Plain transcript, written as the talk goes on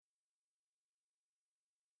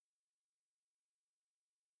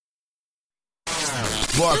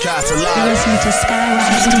broadcast live. You're listening to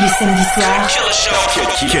Skyrock tous les samedis soirs.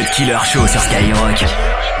 Cut Killer Show sur Skyrock.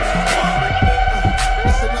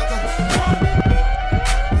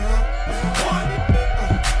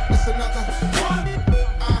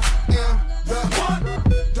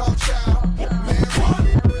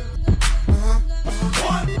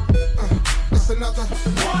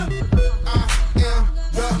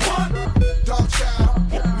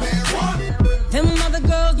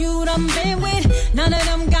 None of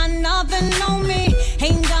them got nothing on me.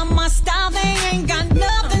 Ain't got my style, they ain't got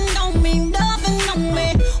nothing on me, nothing on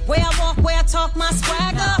me. Where I walk, where I talk, my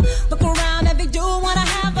swagger. Look around, every dude wanna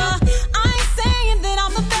have her. I ain't saying that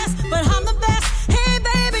I'm the best, but I'm the best. Hey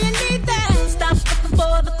baby, you need that. Stop looking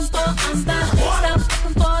for, I'm style. Stop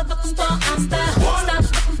looking for, I'm style. Stop looking for, I'm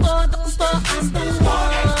style. Stop looking for, I'm style.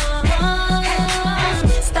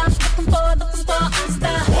 Stop looking for, I'm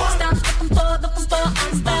style.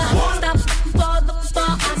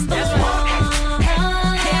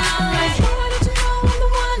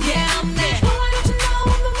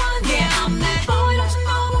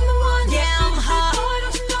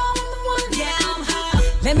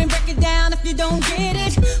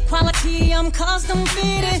 Quality, I'm custom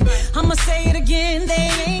fitted. I'ma say it again, they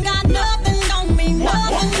ain't got nothing on me,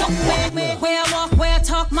 nothing on me. Where I walk, where I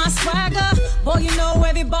talk, my swagger. Boy, you know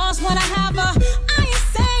every boss wanna have her. I ain't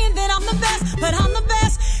saying that I'm the best, but I'm the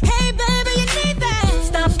best. Hey baby, you need that.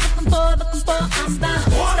 Stop looking for, I'm style. Stop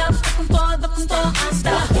looking for, I'm style. Stop looking for, I'm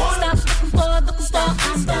style. Stop looking for,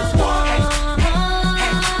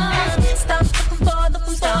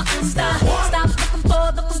 I'm style. Stop looking for,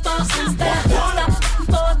 I'm style.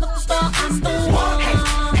 I'm the one.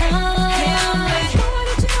 Yeah, I'm that. Boy,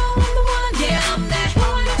 don't you know I'm the one? Yeah, I'm that.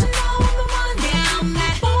 Boy, don't you know I'm the one? Yeah, I'm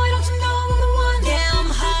that. Boy, don't you know I'm the one? Yeah, I'm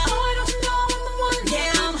hot. Boy, don't you know I'm the one?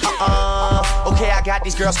 Yeah, I'm hot. Okay, I got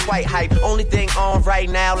these girls quite hype. Only thing on right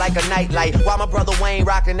now like a nightlight. While my brother Wayne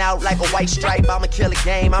rocking out like a white stripe. I'ma kill a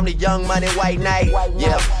game, I'm the young money white knight.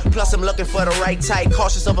 Yeah, plus I'm looking for the right type.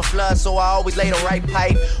 Cautious of a flood, so I always lay the right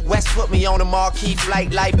pipe. West put me on a marquee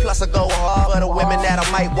flight life. Plus I go hard for the women that I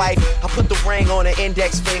might wife. I put the ring on her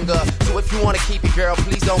index finger. So if you wanna keep it, girl,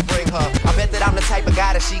 please don't bring her. I bet that I'm the type of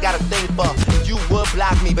guy that she got a thing for. You would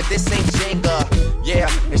block me, but this ain't Jenga. Yeah,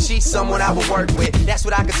 and she's someone I would work with. That's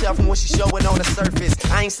what I can tell from what she's showing on the surface.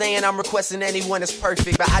 I ain't saying I'm requesting anyone that's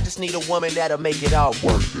perfect, but I just need a woman that'll make it all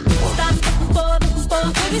work. Stop looking for,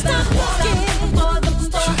 baby, stop looking for,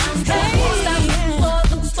 hey, stop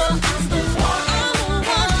looking for,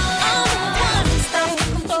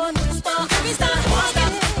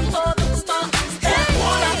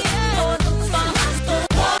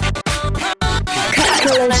 Cut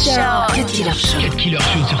Killer Show. Cut Killer Show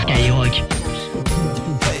sur Skyrock.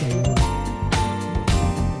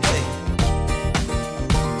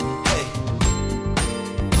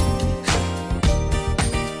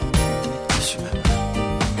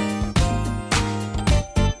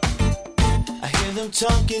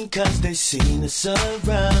 Talking cause they seen us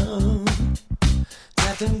around.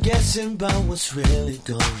 Got them guessing about what's really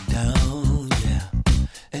going down, yeah.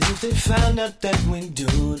 And if they found out that we do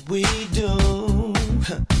what we do,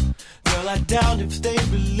 girl, I doubt if they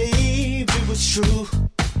believe it was true,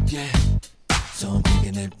 yeah. So I'm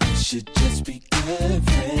thinking that we should just be good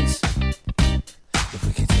friends. If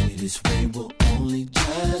we continue this way, we'll only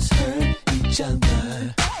just hurt each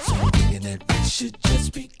other. So I'm thinking that we should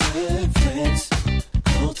just be good friends.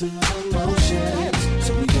 Go through the motions,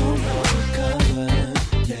 so we don't recover,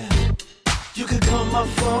 yeah. You could call my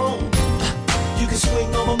phone, you could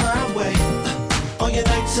swing over my way. On your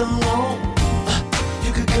nights alone,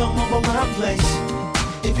 you could come over my place.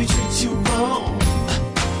 If he treats you wrong,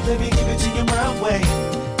 let me give it to you my way.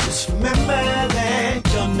 Just remember that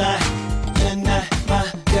you're not my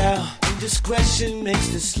girl. Indiscretion makes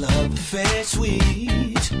this love affair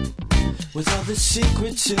sweet. With all the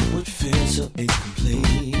secrets, it would feel so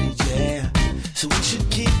incomplete, yeah. So we should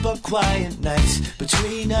keep our quiet nights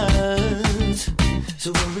between us.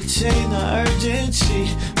 So we'll retain our urgency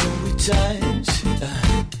when we touch.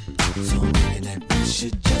 So I'm thinking that we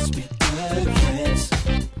should just be good friends.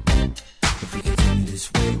 If we continue this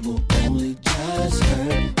way, we'll only just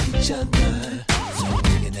hurt each other. So I'm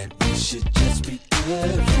thinking that we should just be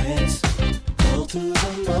good friends. Go through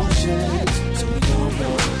the motions, so we don't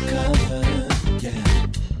recover, yeah.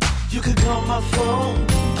 You could call my phone,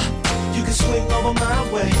 you could swing over my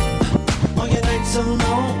way. On your nights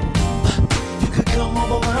alone, you could come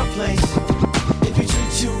over my place. If he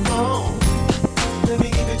treats you wrong, let me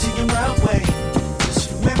give it to you my way. Just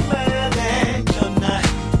remember that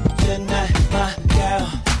you're not my girl.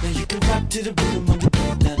 Now you can rock to the rhythm of the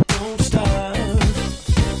beat, now don't stop.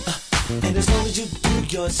 And as long as you do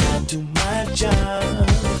your yours, I'll do my job.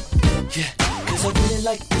 Yeah, cause I really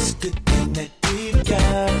like this good thing that we've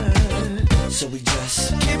got. So we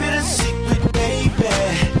just keep it a secret, baby.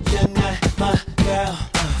 You're not my girl,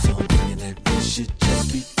 so I'm thinking that we should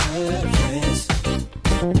just be friends.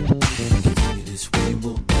 Continue this way,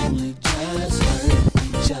 we'll only just hurt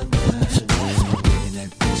each other. So now I'm thinking that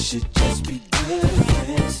we should just be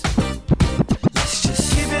friends. Let's just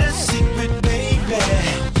keep it a secret, baby.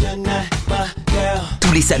 You're not my girl.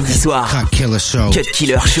 Tous les samedis soirs, Cut Killer Show. Cut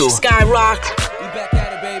Killer Show. Skyrock. We back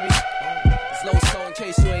at it, baby. It's Low Soul in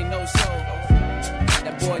case you ain't know so.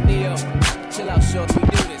 That boy Neo, chill out, short. We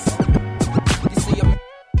do this. You see him.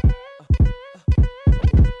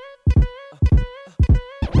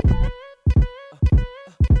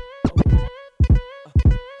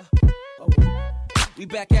 We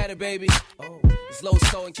back at it, baby. It's Low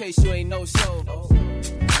Soul in case you ain't know so.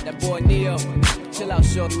 That boy Neo, chill out,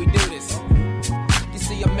 shorty, we do this. You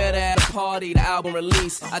see, I met her at a party, the album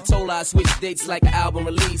release. I told her I switch dates like an album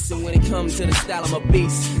release. And when it comes to the style, I'm a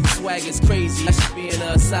beast. Swag is crazy, I should be in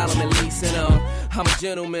an asylum at least. And I'm a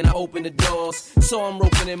gentleman, I open the doors. So I'm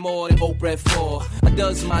roping in more than Oprah at 4. I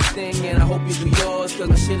does my thing and I hope you do yours. Cause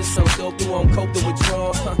my shit is so dope, you won't cope to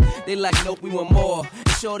withdraw. They like, nope, we want more.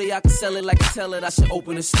 And shorty, I can sell it like I tell it, I should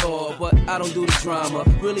open a store. But I don't do the drama,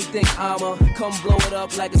 really think I'ma come blow it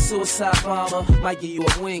up like a suicide bomber. Might give you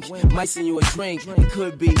a wink, might send you a drink. It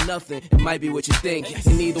could be nothing, it might be what you think.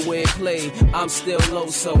 And either way it play, I'm still low,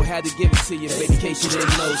 so had to give it to you, baby, in case you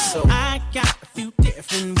didn't know so. I got a few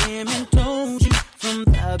different women, told you from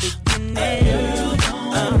the beginning.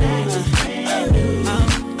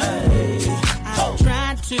 I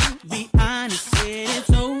tried to be honest with it,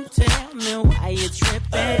 so tell me why you're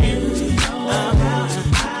tripping.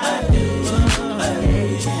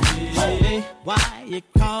 Why you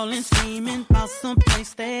calling, screaming about some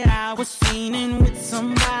place that I was seen in with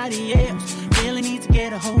somebody else? Really need to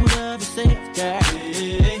get a hold of yourself, girl.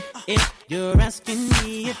 If you're asking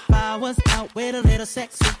me if I was out with a little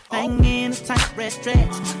sexy thing in a tight red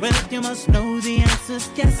dress, well, you must know the answer's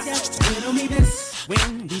yes, yes. Tell me this.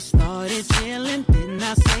 When we started chilling, didn't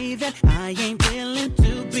I say that I ain't willing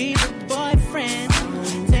to be the boyfriend?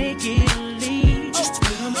 Take it or leave.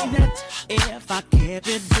 Tell me that if I kept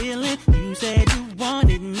it feeling, you said you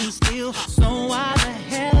wanted me still. So why the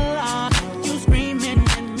hell are you screaming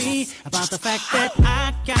at me about the fact that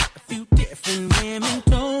I got a few different women?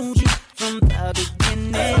 Told you from the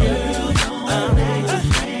beginning.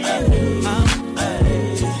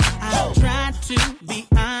 I tried to be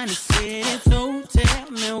honest with it, so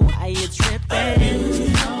tell me why you're tripping.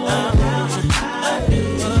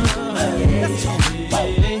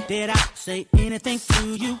 Did I say anything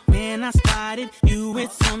to you when I spotted you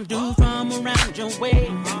with some dude from around your way?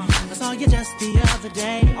 I saw you just the other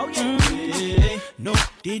day. No,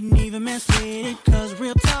 didn't even mess with it, cause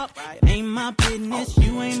real talk, it ain't my business,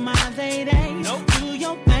 you ain't my lady. Do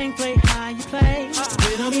your thing, play how you play.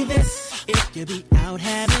 Tell me this, if you be out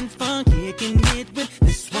having fun, kicking it with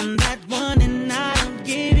this one, that one, and I don't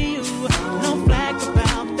give you no flag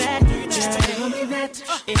about that. Tell me that,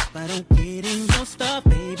 if I don't get in your stuff,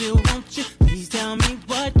 baby, won't you please tell me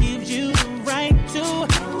what gives you the right to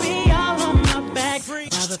be all on my back?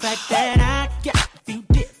 About the fact that I got a few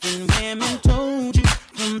different women, told you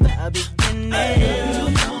from the beginning.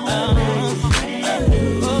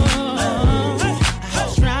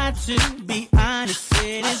 I tried to be honest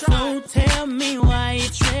with it, so tell me why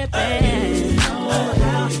you're tripping.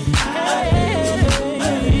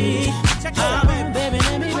 Check this out, baby,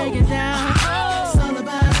 let me break it down. It's all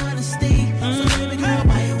about honesty. So baby girl,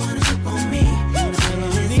 why you wanna trip on me?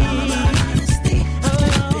 It's all about honesty.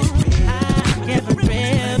 I get the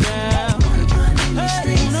real girl.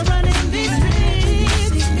 Wanna run in these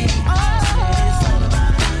streets. It's all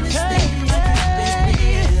about honesty.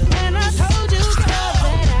 And I told you, girl,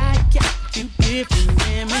 that I got you different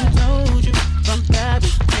women. Told you from the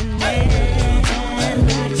beginning.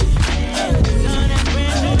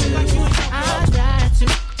 I tried to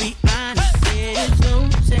be honest with it, so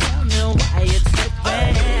tell me why you're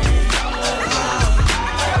tripping.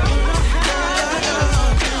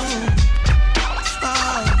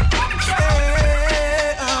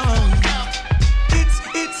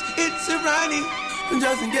 It's a Ronnie.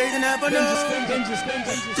 Just in case you never know.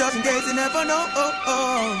 Just in case you never know.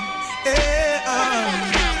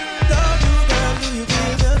 Love you, girl, do you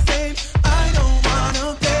feel the same? I don't wanna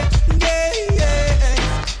play games.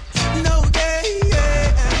 No games.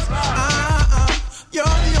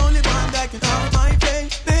 You're the only one that can hold my flame.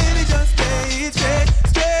 Baby, just stay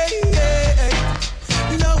straight.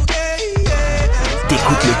 No games.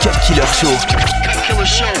 T'écoutes le Cut Killer Show. Cut Killer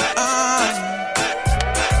Show.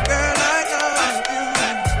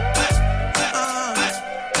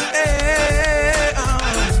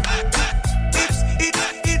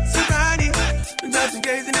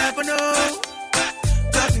 never know.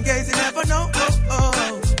 Just in case you never know.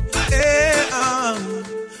 Yeah,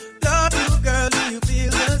 love you, girl, do you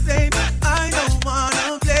feel the same? I don't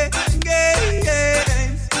wanna play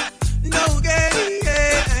games, no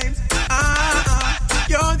games.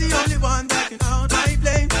 You're the only one that can out my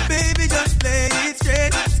flame. Baby, just play it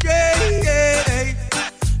straight.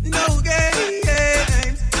 No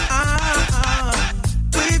games.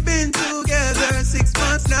 We've been together 6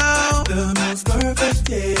 months now. The most perfect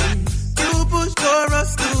days. You pushed for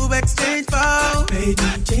us to exchange vows. Made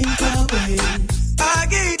me change our ways. I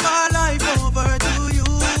gave my life over to you,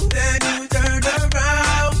 then you turned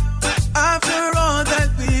around. After all that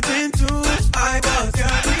we've been through, I was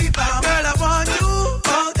your rebound. Girl, I want you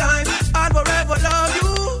all time. I'll forever love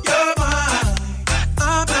you. You're mine.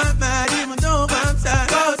 I'm not mad even though I'm sad.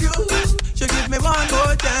 Cause you should give me one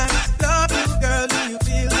more chance. Love you, girl, do you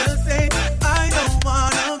feel the same? I don't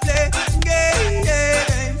wanna play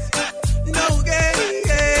games, no games.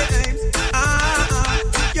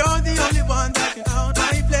 You're the only one that can out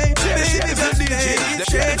my flame. Baby, just play it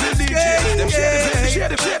straight.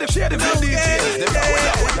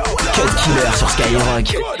 Cut Killer sur Skyrock.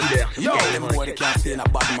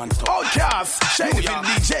 Outcast, Shadowfield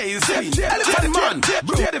DJs, Elephant Man,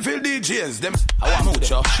 Shadowfield DJs, them. I want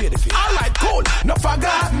mucho, Shadowfield. Alright, cool. No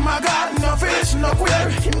forgot, my God, no fish, no queer.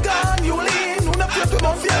 Him gone, you lean, no fear to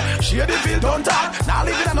no fear. Shadowfield don't talk, now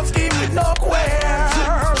living on a scheme with no queer.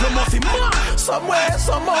 You must be more, somewhere,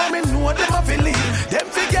 somehow, me know them have to leave. Them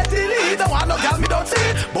forget the lead, I want no girl me don't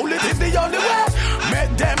see. Bullet is the only way,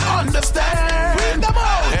 make them understand. Bring them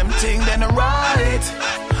out, them thing then right.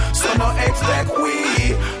 So no expect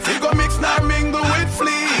we figure mix now mingle with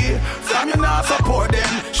flea. From you now support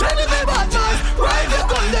them. Shred the bad man, ride your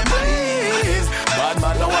gun them please. Bad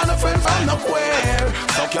man no want a friend from no queer.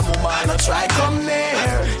 Fuck your mama no try come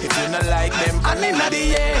near. If you not like them and in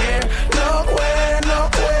the air. No queer, no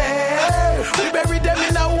queer. We bury them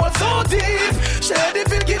in a hole so deep. Shred the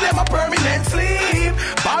bill, give them a permanent sleep.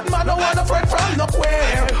 Bad man no want a friend from no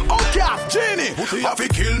queer. Outcast, Genie, have to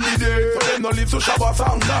kill me there. So them no live to Shabba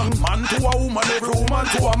Sang Sang. Man to a woman, every woman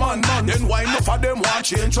to a man. Then why enough of them want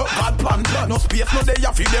change up God plan. No space, no day,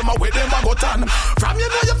 you feed them away, them a go tan. From you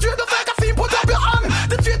know you fear the fake, I see put up your hand.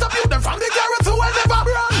 The feet of you, them from the garret to where never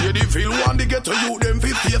run. Shady feel one, they get to you, them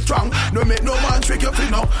feel stay strong. No make no man trick you, feel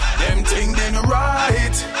no. Them thing then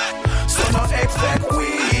right. So no expect we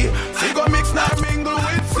figure mix now mingle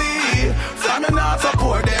with flea. From you not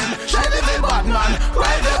support them. Shady feel bad man,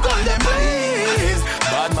 ride the gun them please.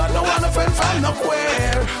 Bad man no want a friend from no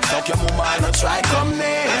queer. Fuck your mama no try come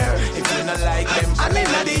near. If you not like them, I'm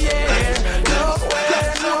in the air. No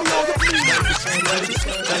queer, no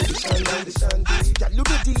you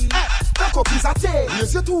ready? Cock up is a tail.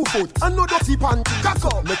 Raise your 2 foot and no dirty panty. Cock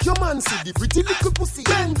up, make your man see the pretty little pussy.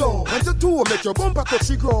 Bend down, and the 2 make your bumper touch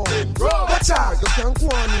the ground. Watch out, you can't go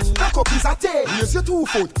on. Cock up is a tail. Raise your 2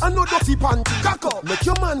 foot and no dirty panty. Cock up, make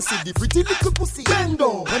your man see the pretty little pussy. Bend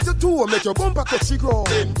down, and the 2 make your bumper touch the ground.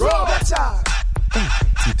 Watch out.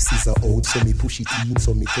 Tipsies are out, so me push it in,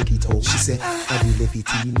 so me take it out. She say, I do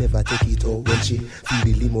levity, never take it out. When she feel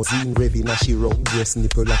the limousine revving as she rock, breast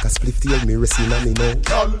nipple like a spliff tail, me racing on me now.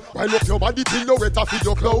 Girl, wind up your body till you wet off with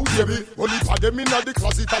your clothes, baby. Only for them in the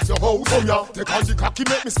closet of your house. Come here, take on the cocky,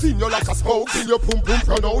 make me spin you like a spoke. Till your pum pum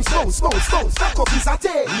pronounce, bounce. Cock up is a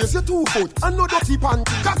tail. Raise your 2 foot and no dirty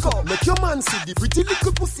panty. Cock up, make your man see the pretty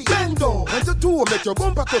little pussy. Bend down, and the 2 make your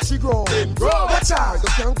bumper touch the ground. Watch out, you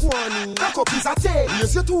can't go on. Cock up is a tail.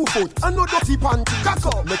 Raise your 2 foot and no dirty panty. Cock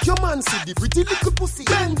up, make your man see the pretty little pussy.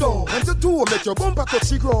 Bend down, and the 2 make your bumper touch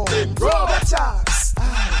the ground. Watch out.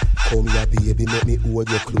 Come here, baby, make me hold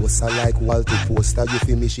you closer like Walter Poster. You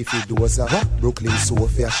feel me, she feel dozer. Brooklyn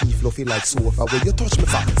sofa, she fluffy like sofa. When you touch me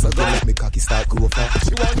fast, so don't make me cocky start grow fast.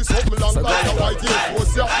 She want this something long like a white hair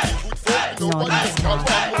force, yeah. Good fuck, nobody's called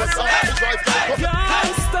Famosa. She drive down.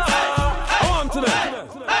 Gangsta, on to them.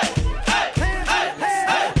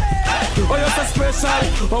 Oh, you're so special.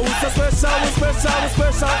 Oh, it's so special, we're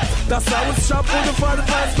special. That's how it's shop for the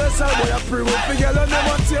 45 special. Boy, I pre-work together,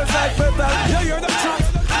 never tears like metal. Yeah, you're the track.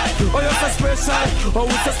 Oh, you're so special. Oh,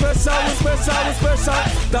 it's so special, we're special.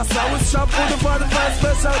 That's how it's shop for the 45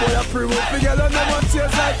 special. Boy, I pre-work together, never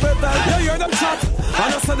tears like metal. Yeah, you're the track.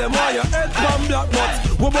 And I said them why your head pan black but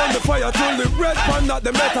we burn the fire till the red pan not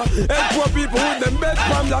the metal. Head poor people with them bed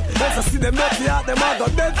pan black. Let's see them dirty out, them out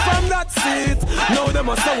got dead from that seat. Now them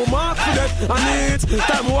a say we mark for that. I need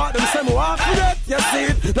time we walk them say we walk for that. You see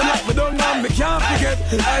it, them lock me down and me can't forget.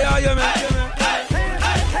 Hey, yeah, man.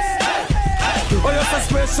 Oh, you're so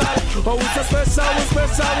special. Oh, it's so special, we're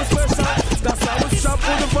special. That's how we shop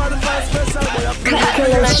for the 45 special. Boy, I feel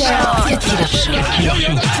Killer Show.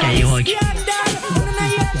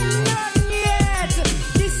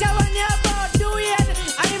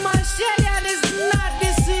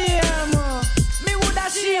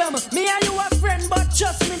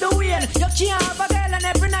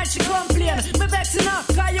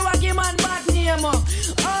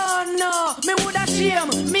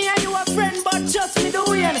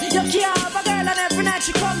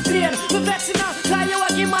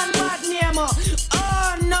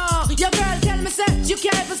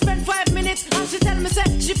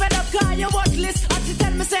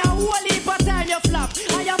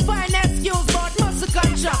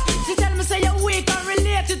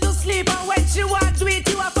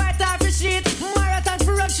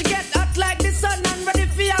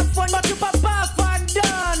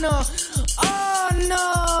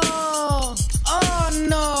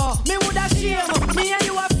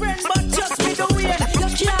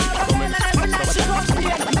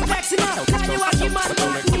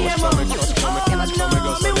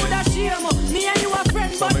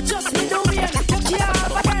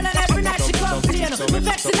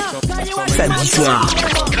 Samedi soir.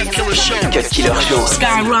 Cut Killer Show.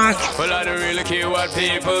 Skyrock. Well, I don't really care what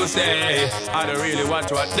people say. I don't really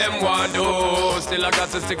watch what them want do. Still I got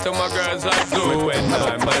to stick to my girls like glue. And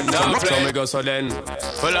I'm not play. So me go so then.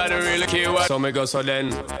 Well, I don't really care what. So me go so then.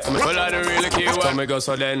 Well, I don't really care what. So me go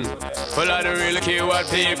so then. Well, I don't really care what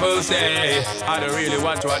people say. I don't really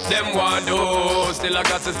watch what them want do. Still I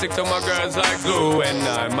got to stick to my girls like glue. And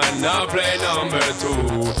I'm not play number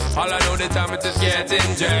 2. All I know the time it is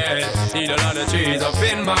getting jet. Need a lot of cheese up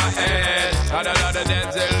in my head. Had a lot of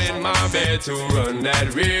Denzel in my bed to run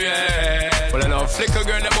that real. Well, I know flicker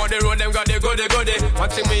girl, them on the road, them got the goody. One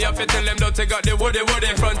thing me have to tell them, don't they got the woody.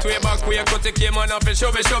 Front way, back way, cut the came on up and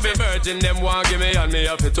shove it. Virgin, them want give me, and me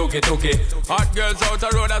have to took it. Hot girls out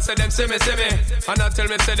the road, I say them see me. And I tell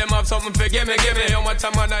me, say them have something for give me. How much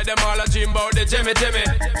time I night, them all a dream about the Jimmy.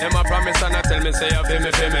 Them a promise, and I tell me, say you feel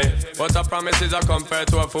me. But a promise is a compare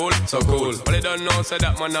to a fool, so cool. But they don't know, say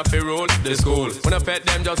that man have to rule the school. When I pet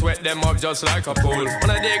them, just wet them up just like a pool. When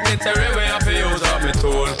I dignitary way, I have to use up my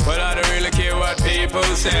tool. Well, I don't really care what people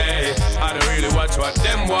say. I don't really watch what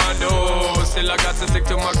them want do. Still I got to stick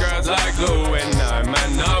to my girls like glue. And I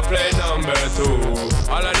man not play number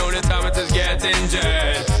 2. All I know the time it is getting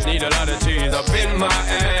jet. Need a lot of cheese up in my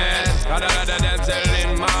head. Got a lot of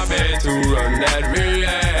Denzel in my bed to run that real.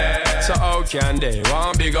 So how can they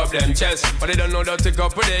want big up them chest? But they don't know that to go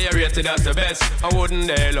put they rated as the best. I wouldn't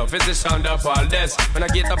they love it's the sound of all this. When I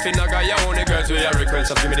get up in a guy, you only girls with a request.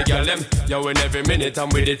 So give me the girl them. Yo, in every minute I'm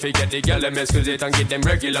with it, forget the girl them. Excuse it and get them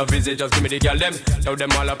regular visit. Just give me the girl them. Now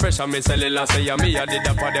them all a pressure, me sell it last say me. I did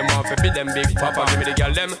that for them off, be them big papa. Give me the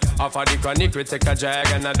girl them. Off of the chronic, we take a drag.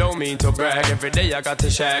 And I don't mean to brag. Every day I got to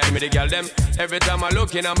share. Give me the girl them. Every time I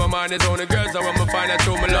look in, my mind is on the girls. I want to find out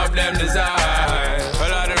who me love them design.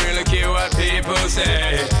 Well, I don't really care what people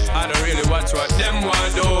say. I don't really watch what them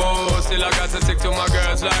want do. Still I got to stick to my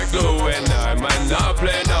girls like glue. And I might not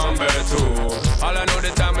play number 2. All I know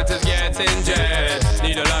the time it is getting jet.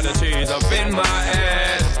 Need a lot of cheese up in my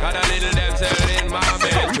head. Got a little Denzel in my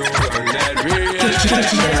bed to run that real. Cut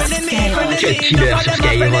Killer sur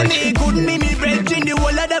Skyrock. Couldn't be me bread in the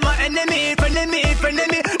whole of them are enemy. Friend of me.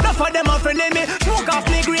 Enough of them are friend of me. Smoke off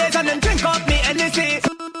me grace and then drink off me energy.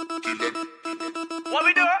 What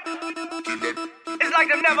we do? It's like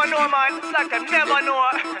them never know, man. It's like them never know.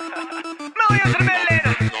 No use to the building.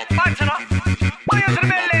 Punch it up. No use to the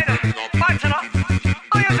building. Punch it up.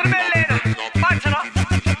 No use to the building. Punch it up.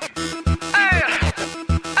 Hey.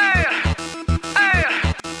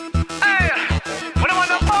 We don't want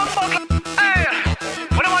no bumble. Hey.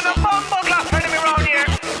 We don't want no bumble clap. Friend of me around here.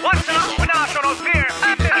 Watch it up. We not show no fear.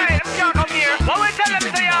 Hey. Can't come here. What we tell them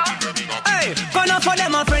to y'all? Hey. Gonna for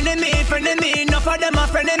them a friend of me. Enough of them a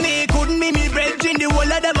friend of me. Couldn't be me bread in the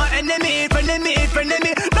whole of them a enemy. Friend of me.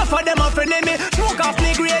 Enough of them a friend of me. Smoke off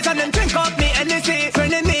me grace and then drink off me energy.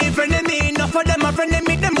 Friend of me. Enough of them a friend of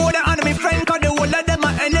me. Them more than enemy friend. Cause the whole of them a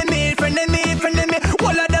enemy. Friend of me.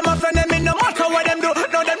 Whole of them a friend of me. No matter what them do,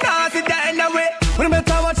 no them not sit there in the way. When you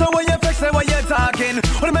better watch out when you fix it, when you're talking.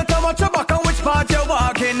 When you better watch your back and which part you're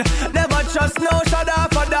walking. Never trust no shut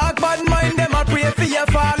off a dark bad mind. Them a pray for you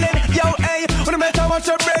falling. Yo, hey. When you better watch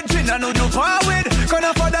your bread I know you forward.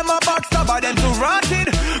 Gonna for them a backstab or them too rotted.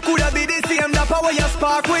 Coulda be the same dapper where you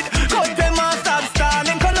spark with. Cut them and stop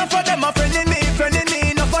stalling. Gonna for them a friend in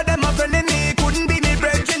me. No for them a friend in me. Couldn't be me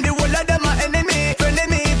bread in the whole of them a enemy. Friend in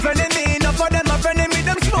me. No for them a friend in me.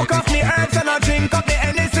 Them smoke off me herbs and I drink up the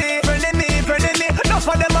NSC. Friend in me. No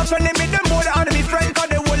for them a friend in me. Them more than me friend. Cause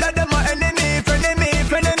the whole of them a enemy. Friend in me.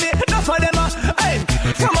 No for them a hey.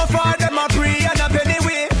 From afar them a pray and a penny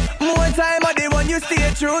way. More time are the one you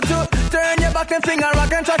stay true to. Turn your back and finger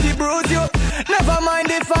rock and try to bruise you. Never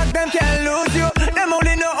mind the fact them can't lose you. Them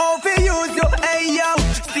only know how to use you. Hey yo,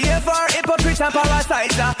 stay for hypocrite and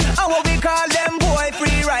parasiter. And what we call them boy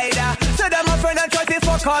free rider. So them a friend and try to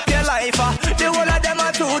fuck up your life. The whole of them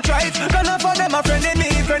are too trite. Gonna for them a friend in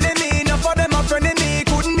me. No for them a friend in me.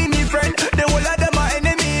 Couldn't be me friend. The whole of them are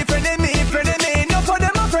enemy. Friend in me. No for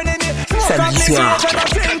them a friend in me. Samedi soir.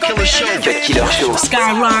 Cut Killer Show.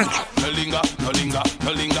 Skyrock. No linger.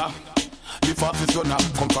 The fastest runner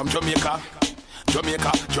come from Jamaica.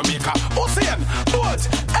 Ocean, boys,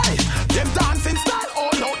 hey, them dancing style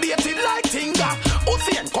all outdated like Tinga.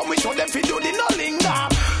 Ocean, come we show them fi do the no linger.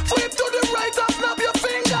 Sweep to the right and snap your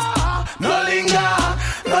finger. No linger.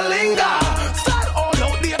 Style all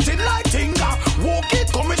outdated like Tinga. Walk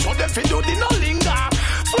it, come we show them fi do the no linger.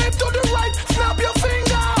 Sweep to the right, snap your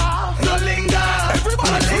finger. No linger.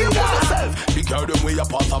 Everybody free yourself. The girl them way you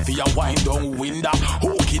pass a for your wind down window.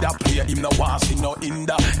 Who kid a play him no want see no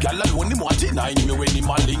hinder. Girl alone him want it nine me when him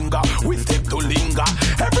a linger. We step to linger.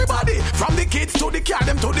 Everybody from the kids to the car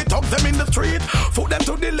them to the top them in the street. Foot them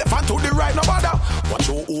to the left and to the right no bother. Watch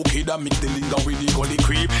your who kid a mix the linger with the gully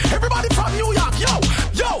creep. Everybody from New York,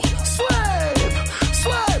 yo, slave,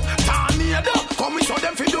 tornado. Come and show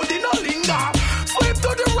them fi do the no linger. Sweep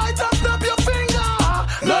to the right and snap your finger.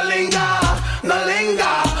 No linger.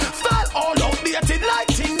 Style all outdated like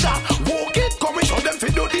Tinder. Walk it, come and show them fi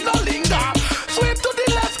do the no linger. Sweep to the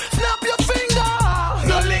left, snap your finger.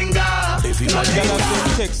 No linger. If you no linger.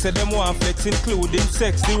 Text say them want flex, including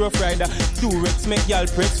sex. The Rough Rider, Durex, make y'all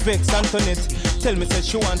press vex. Antoinette, tell me say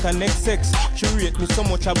she want her next sex. She rate me so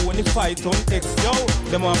much I wanna fight on X. Yo,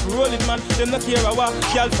 them want to roll it man, them not care what.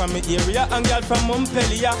 Y'all from me area and y'all from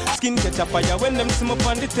Montpellier. Skin catch a fire when them see me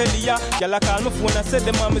on the telly. Y'all call my phone and say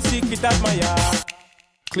them want me secret admire.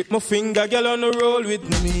 Clip my finger, girl on the roll with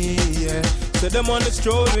me, yeah. Say them on the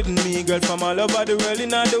stroll with me, girl from all over the world in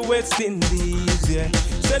the West Indies, yeah.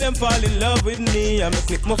 Say them fall in love with me, I'ma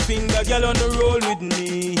clip my finger, girl on the roll with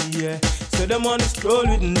me, yeah. Say them on the stroll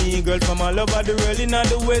with me, girl from all over the world in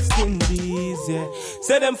the West Indies, yeah.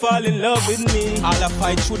 Say them fall in love with me, all I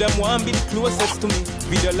fight through them want be the closest to me.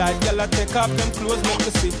 Video light, girl I take off them clothes, make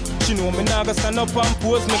me see. She know me now go stand up and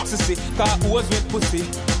pose, make me see. Cause who's with pussy.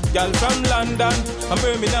 Girl from London and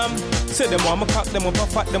Birmingham. Say them want me cock them up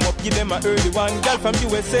and fat them up, give them a early one. Girl from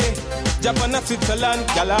USA, Japan and Switzerland.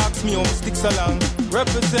 Girl ask me how me stick so long.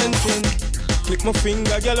 Representing, click my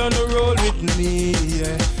finger, girl on the roll with me,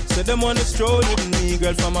 yeah. Say them on the stroll with me,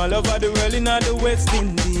 girl from all over the world in the West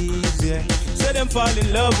Indies, yeah. Say them fall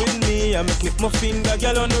in love with me, I'ma click my finger,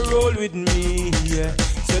 girl on the roll with me, yeah.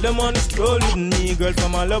 Say them on the stroll with me, girl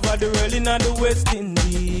from all over the world in the West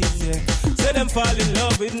Indies, yeah. Say them fall in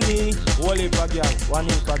love with me. Whole heap of girl, one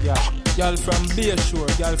heap of girl. Girl from Bayshore,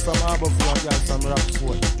 girl from Harbourview, girl from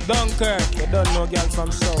Rockford. Dunkirk, you don't know girl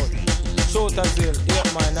from South. Shooters Hill,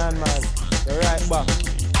 8 mile, 9 mile. You're right back.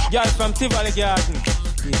 Girl from Tivoli Garden.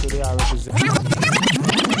 People they are represent.